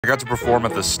I got to perform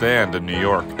at The Stand in New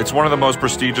York. It's one of the most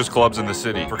prestigious clubs in the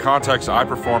city. For context, I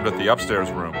performed at the upstairs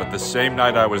room, but the same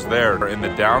night I was there, in the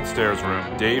downstairs room,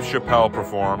 Dave Chappelle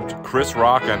performed, Chris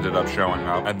Rock ended up showing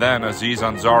up, and then Aziz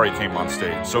Ansari came on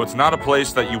stage. So it's not a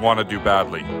place that you want to do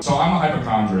badly. So I'm a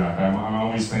hypochondriac. I'm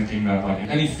always thinking that like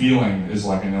any feeling is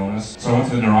like an illness. So I went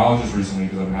to the neurologist recently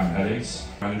because I've been having headaches.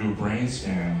 I had to do a brain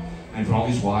scan. And they put all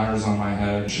these wires on my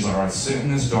head. She's like, all right, sit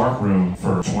in this dark room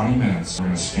for 20 minutes. We're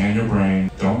gonna scan your brain.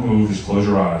 Don't move, just close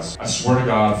your eyes. I swear to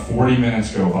God, 40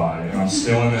 minutes go by and I'm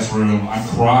still in this room. I'm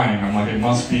crying. I'm like, they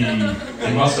must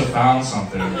have found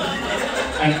something.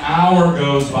 An hour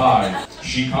goes by.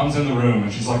 She comes in the room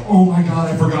and she's like, oh my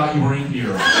God, I forgot you were in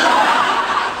here.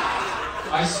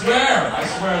 I swear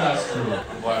that's true.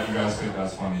 I'm glad you guys think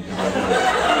that's funny.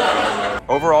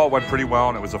 Overall, it went pretty well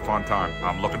and it was a fun time.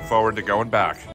 I'm looking forward to going back.